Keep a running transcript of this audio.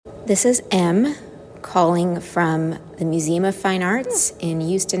This is M calling from the Museum of Fine Arts in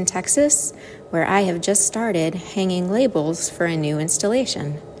Houston, Texas, where I have just started hanging labels for a new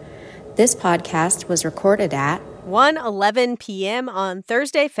installation. This podcast was recorded at 1:11 p.m. on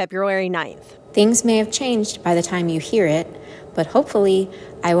Thursday, February 9th. Things may have changed by the time you hear it, but hopefully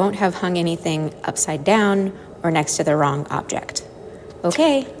I won't have hung anything upside down or next to the wrong object.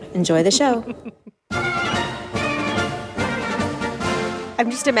 Okay, enjoy the show. I'm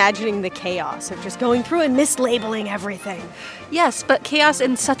just imagining the chaos of just going through and mislabeling everything. Yes, but chaos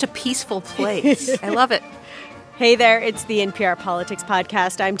in such a peaceful place. I love it. Hey there, it's the NPR Politics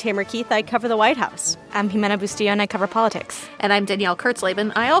Podcast. I'm Tamara Keith. I cover the White House. I'm Jimena Bustillo, and I cover politics. And I'm Danielle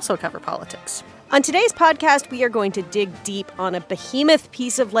Kurtzleben. I also cover politics. On today's podcast, we are going to dig deep on a behemoth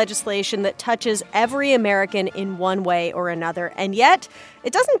piece of legislation that touches every American in one way or another, and yet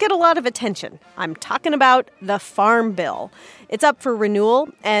it doesn't get a lot of attention. I'm talking about the Farm Bill. It's up for renewal,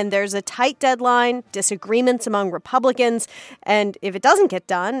 and there's a tight deadline, disagreements among Republicans, and if it doesn't get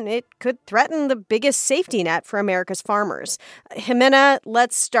done, it could threaten the biggest safety net for America's farmers. Jimena,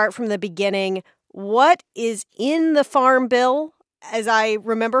 let's start from the beginning. What is in the Farm Bill? As I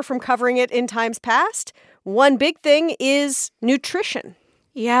remember from covering it in times past, one big thing is nutrition.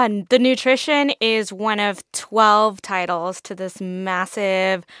 Yeah, the nutrition is one of 12 titles to this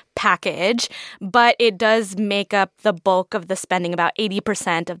massive package, but it does make up the bulk of the spending. About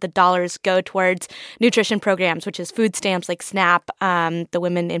 80% of the dollars go towards nutrition programs, which is food stamps like SNAP, the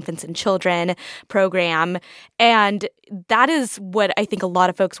Women, Infants, and Children program. And that is what I think a lot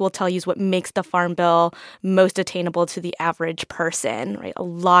of folks will tell you is what makes the Farm Bill most attainable to the average person, right? A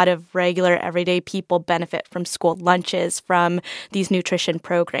lot of regular, everyday people benefit from school lunches, from these nutrition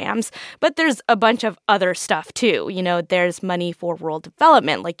programs. But there's a bunch of other stuff, too. You know, there's money for rural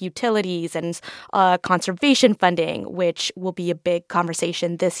development, like utilities and conservation funding, which will be a big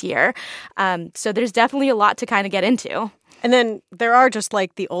conversation this year. So there's definitely a lot to kind of get into. And then there are just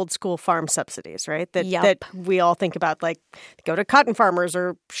like the old school farm subsidies, right? That we all think about, like go to cotton farmers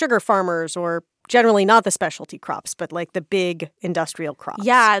or sugar farmers or generally not the specialty crops, but like the big industrial crops.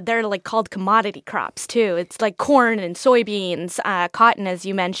 Yeah, they're like called commodity crops too. It's like corn and soybeans, cotton, as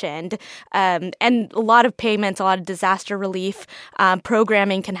you mentioned, and a lot of payments, a lot of disaster relief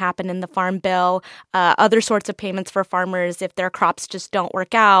programming can happen in the Farm Bill. Other sorts of payments for farmers if their crops just don't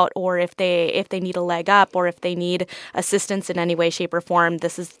work out, or if they need a leg up, or if they need assistance in any way, shape, or form.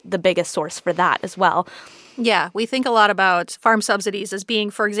 This is the biggest source for that as well. Yeah, we think a lot about farm subsidies as being,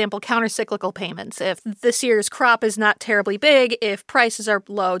 for example, countercyclical payments. If this year's crop is not terribly big, if prices are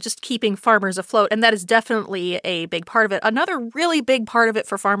low, just keeping farmers afloat. And that is definitely a big part of it. Another really big part of it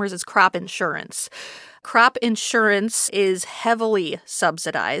for farmers is crop insurance. Crop insurance is heavily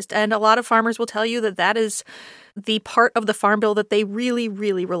subsidized, and a lot of farmers will tell you that that is the part of the Farm Bill that they really,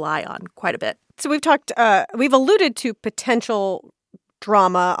 really rely on quite a bit. So we've alluded to potential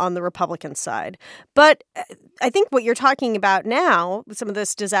drama on the Republican side. But I think what you're talking about now, some of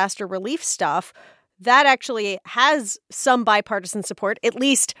this disaster relief stuff, that actually has some bipartisan support, at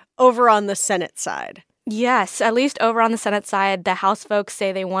least over on the Senate side. Yes, at least over on the Senate side, the House folks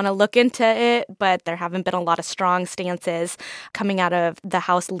say they want to look into it, but there haven't been a lot of strong stances coming out of the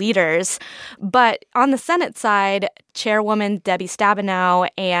House leaders. But on the Senate side, Chairwoman Debbie Stabenow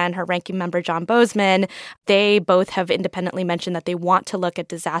and her ranking member John Boozman, they both have independently mentioned that they want to look at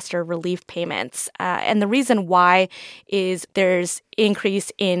disaster relief payments. And the reason why is there's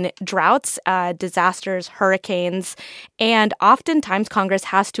increase in droughts, disasters, hurricanes, and oftentimes Congress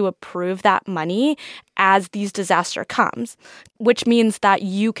has to approve that money as these disaster comes, which means that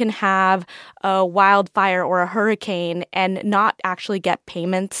you can have a wildfire or a hurricane and not actually get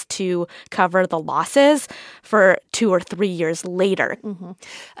payments to cover the losses for 2 or 3 years later. Mm-hmm.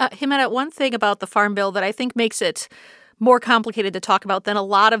 Jimena, one thing about the Farm Bill that I think makes it more complicated to talk about than a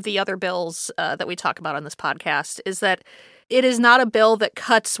lot of the other bills that we talk about on this podcast is that it is not a bill that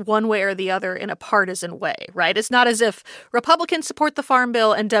cuts one way or the other in a partisan way, right? It's not as if Republicans support the Farm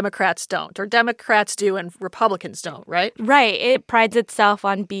Bill and Democrats don't, or Democrats do and Republicans don't, right? Right. It prides itself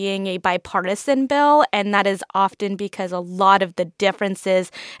on being a bipartisan bill, and that is often because a lot of the differences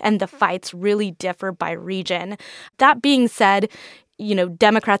and the fights really differ by region. That being said, you know,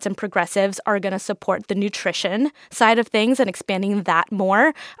 Democrats and progressives are going to support the nutrition side of things and expanding that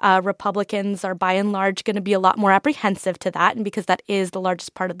more. Republicans are by and large going to be a lot more apprehensive to that. And because that is the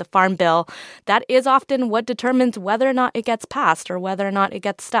largest part of the Farm Bill, that is often what determines whether or not it gets passed or whether or not it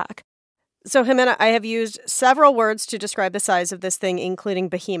gets stuck. So, Jimena, I have used several words to describe the size of this thing, including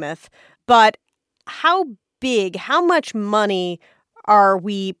behemoth. But how big, how much money are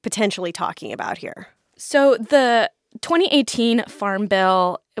we potentially talking about here? So the 2018 Farm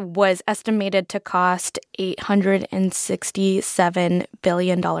Bill was estimated to cost $867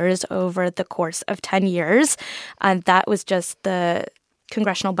 billion over the course of 10 years. And that was just the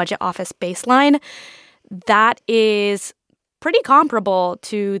Congressional Budget Office baseline. That is pretty comparable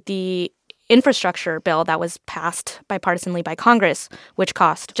to the infrastructure bill that was passed bipartisanly by Congress, which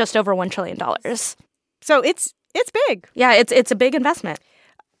cost just over $1 trillion. So it's big. Yeah, it's a big investment.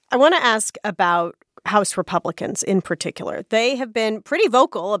 I want to ask about House Republicans in particular. They have been pretty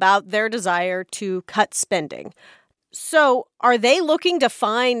vocal about their desire to cut spending. So are they looking to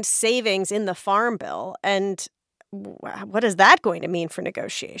find savings in the Farm Bill? And what is that going to mean for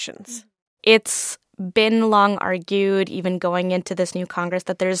negotiations? It's been long argued, even going into this new Congress,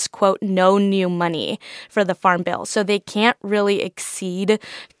 that there's, quote, no new money for the Farm Bill. So they can't really exceed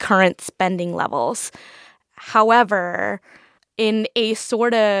current spending levels. However, in a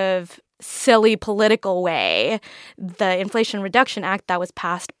sort of silly political way, the Inflation Reduction Act that was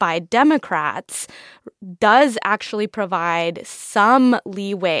passed by Democrats does actually provide some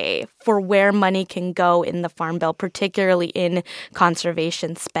leeway for where money can go in the Farm Bill, particularly in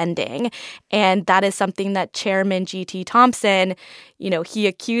conservation spending. And that is something that Chairman G.T. Thompson, he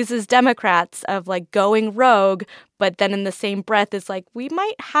accuses Democrats of going rogue, but then in the same breath is we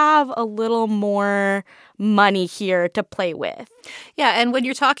might have a little more money here to play with. Yeah, and when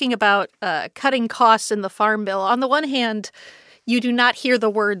you're talking about cutting costs in the Farm Bill, on the one hand, you do not hear the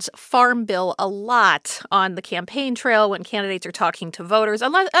words Farm Bill a lot on the campaign trail when candidates are talking to voters,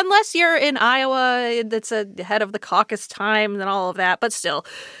 unless you're in Iowa, it's ahead of the caucus time and all of that. But still,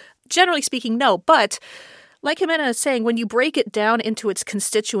 generally speaking, no. But like Jimena is saying, when you break it down into its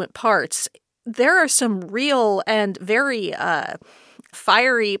constituent parts, there are some real and very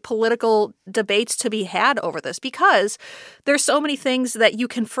fiery political debates to be had over this, because there's so many things that you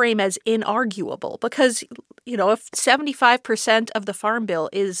can frame as inarguable. Because, if 75% of the Farm Bill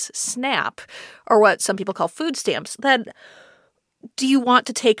is SNAP, or what some people call food stamps, then do you want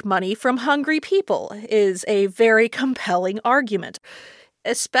to take money from hungry people is a very compelling argument.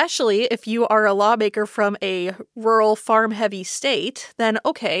 Especially if you are a lawmaker from a rural farm-heavy state, then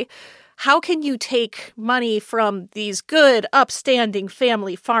okay, how can you take money from these good, upstanding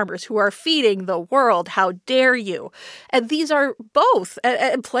family farmers who are feeding the world? How dare you? And these are both,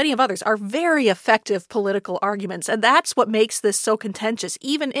 and plenty of others, are very effective political arguments. And that's what makes this so contentious.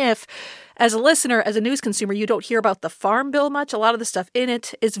 Even if, as a listener, as a news consumer, you don't hear about the Farm Bill much, a lot of the stuff in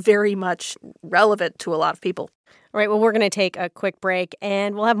it is very much relevant to a lot of people. All right, well, we're going to take a quick break,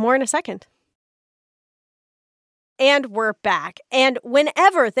 and we'll have more in a second. And we're back. And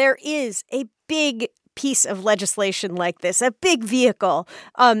whenever there is a big piece of legislation like this, a big vehicle,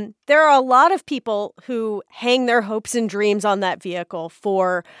 there are a lot of people who hang their hopes and dreams on that vehicle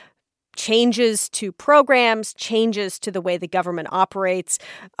for changes to programs, changes to the way the government operates.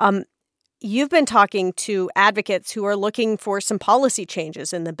 You've been talking to advocates who are looking for some policy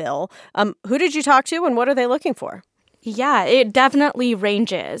changes in the bill. Who did you talk to, and what are they looking for? Yeah, it definitely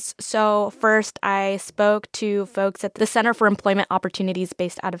ranges. So first, I spoke to folks at the Center for Employment Opportunities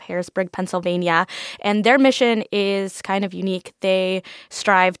based out of Harrisburg, Pennsylvania, and their mission is kind of unique. They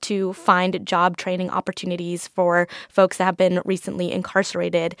strive to find job training opportunities for folks that have been recently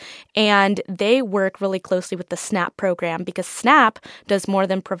incarcerated, and they work really closely with the SNAP program, because SNAP does more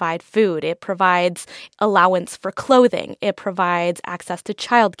than provide food. It provides allowance for clothing. It provides access to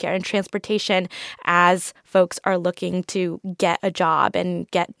childcare and transportation as folks are looking to get a job and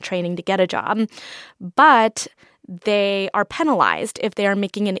get training to get a job. But they are penalized if they are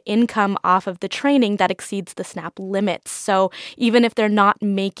making an income off of the training that exceeds the SNAP limits. So even if they're not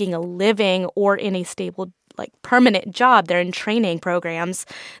making a living or in a stable permanent job, they're in training programs,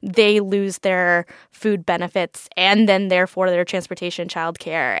 they lose their food benefits and then therefore their transportation,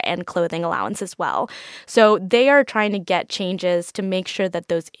 childcare, and clothing allowance as well. So they are trying to get changes to make sure that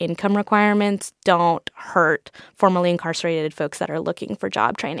those income requirements don't hurt formerly incarcerated folks that are looking for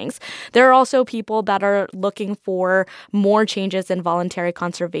job trainings. There are also people that are looking for more changes in voluntary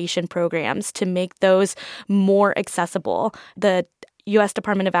conservation programs to make those more accessible. The U.S.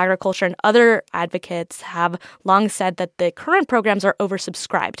 Department of Agriculture and other advocates have long said that the current programs are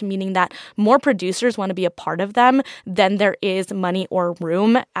oversubscribed, meaning that more producers want to be a part of them than there is money or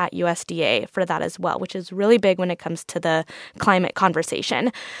room at USDA for that as well, which is really big when it comes to the climate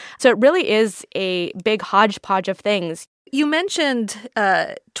conversation. So it really is a big hodgepodge of things. You mentioned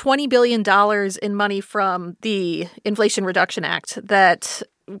 $20 billion in money from the Inflation Reduction Act that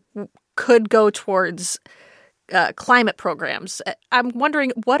could go towards climate programs. I'm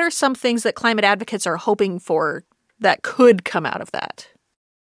wondering, what are some things that climate advocates are hoping for that could come out of that?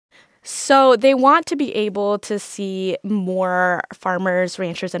 So they want to be able to see more farmers,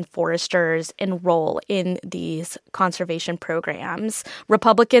 ranchers, and foresters enroll in these conservation programs.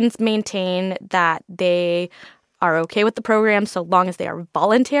 Republicans maintain that they are okay with the program so long as they are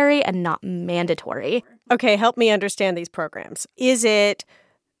voluntary and not mandatory. Okay, help me understand these programs. Is it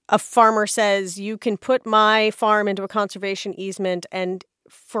a farmer says, you can put my farm into a conservation easement and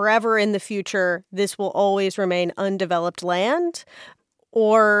forever in the future, this will always remain undeveloped land?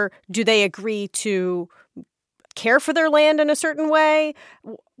 Or do they agree to care for their land in a certain way?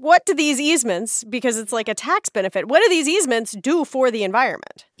 What do these easements, because it's like a tax benefit, what do these easements do for the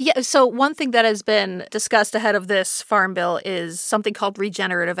environment? Yeah, so one thing that has been discussed ahead of this farm bill is something called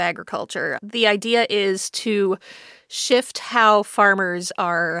regenerative agriculture. The idea is to shift how farmers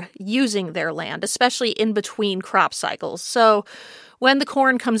are using their land, especially in between crop cycles. So when the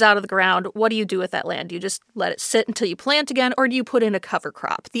corn comes out of the ground, what do you do with that land? Do you just let it sit until you plant again, or do you put in a cover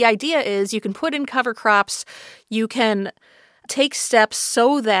crop? The idea is you can put in cover crops, you can take steps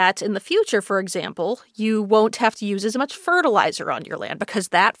so that in the future, for example, you won't have to use as much fertilizer on your land because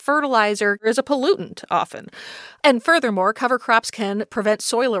that fertilizer is a pollutant often. And furthermore, cover crops can prevent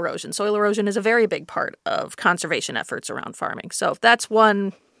soil erosion. Soil erosion is a very big part of conservation efforts around farming. So that's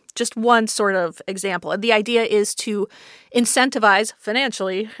just one sort of example. And the idea is to incentivize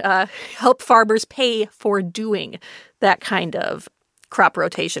financially, help farmers pay for doing that kind of crop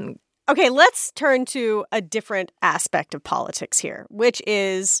rotation. Okay, let's turn to a different aspect of politics here, which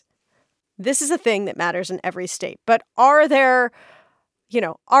is this is a thing that matters in every state. But are there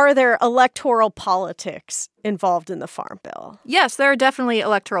electoral politics involved in the Farm Bill? Yes, there are definitely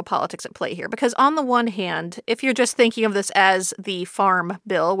electoral politics at play here. Because on the one hand, if you're just thinking of this as the Farm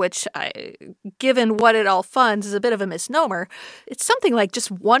Bill, which, given what it all funds, is a bit of a misnomer, it's something like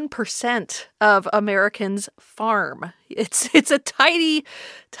just 1% of Americans farm. It's a tiny,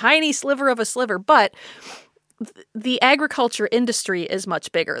 tiny sliver of a sliver, but the agriculture industry is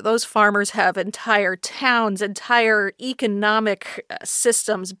much bigger. Those farmers have entire towns, entire economic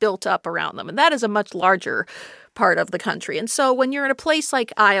systems built up around them. And that is a much larger part of the country. And so when you're in a place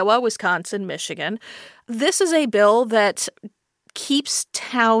like Iowa, Wisconsin, Michigan, this is a bill that keeps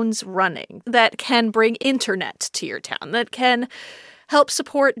towns running, that can bring internet to your town, that can help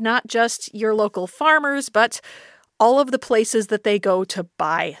support not just your local farmers, but all of the places that they go to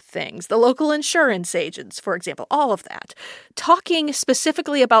buy things, the local insurance agents, for example, all of that. Talking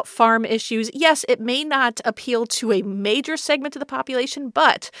specifically about farm issues, yes, it may not appeal to a major segment of the population,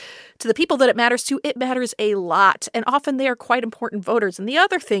 but to the people that it matters to, it matters a lot. And often they are quite important voters. And the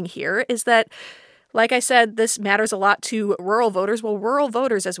other thing here is that, like I said, this matters a lot to rural voters. Well, rural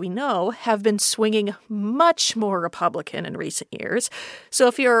voters, as we know, have been swinging much more Republican in recent years. So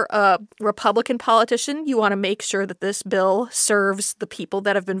if you're a Republican politician, you want to make sure that this bill serves the people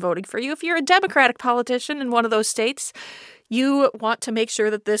that have been voting for you. If you're a Democratic politician in one of those states, you want to make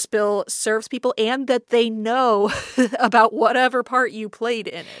sure that this bill serves people and that they know about whatever part you played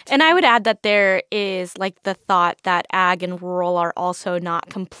in it. And I would add that there is like the thought that ag and rural are also not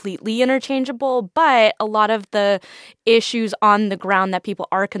completely interchangeable, but a lot of the issues on the ground that people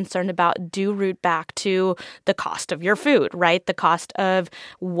are concerned about do root back to the cost of your food, right? The cost of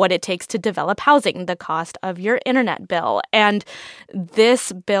what it takes to develop housing, the cost of your internet bill. And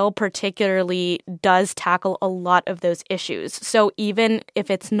this bill particularly does tackle a lot of those issues. So even if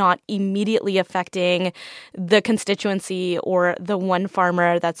it's not immediately affecting the constituency or the one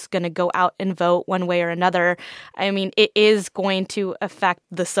farmer that's going to go out and vote one way or another, I mean, it is going to affect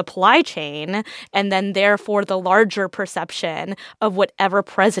the supply chain and then therefore the larger perception of whatever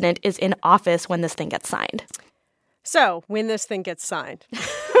president is in office when this thing gets signed. So, when this thing gets signed,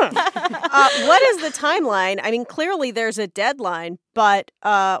 what is the timeline? I mean, clearly there's a deadline, but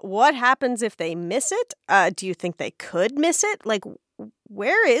what happens if they miss it? Do you think they could miss it? Like,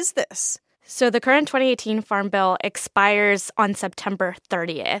 where is this? So the current 2018 Farm Bill expires on September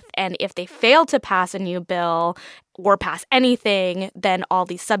 30th. And if they fail to pass a new bill or pass anything, then all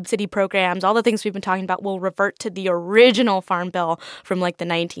these subsidy programs, all the things we've been talking about will revert to the original Farm Bill from like the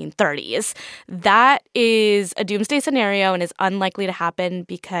 1930s. That is a doomsday scenario and is unlikely to happen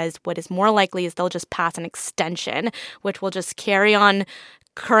because what is more likely is they'll just pass an extension, which will just carry on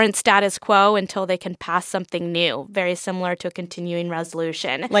current status quo until they can pass something new, very similar to a continuing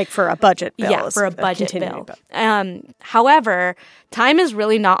resolution. Like for a budget bill. Yeah, for a budget bill. However, time is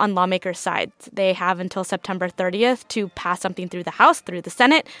really not on lawmakers' side. They have until September 30th to pass something through the House, through the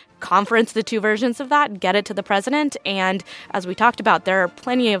Senate, conference the two versions of that, get it to the president. And as we talked about, there are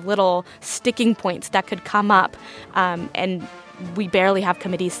plenty of little sticking points that could come up. And we barely have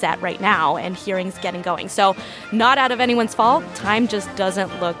committees set right now and hearings getting going. So not out of anyone's fault. Time just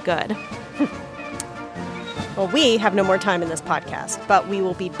doesn't look good. Well, we have no more time in this podcast, but we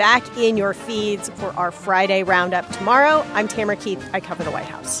will be back in your feeds for our Friday roundup tomorrow. I'm Tamara Keith. I cover the White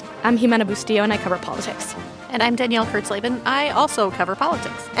House. I'm Jimena Bustillo, and I cover politics. And I'm Danielle Kurtzleben. I also cover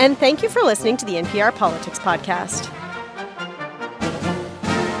politics. And thank you for listening to the NPR Politics Podcast.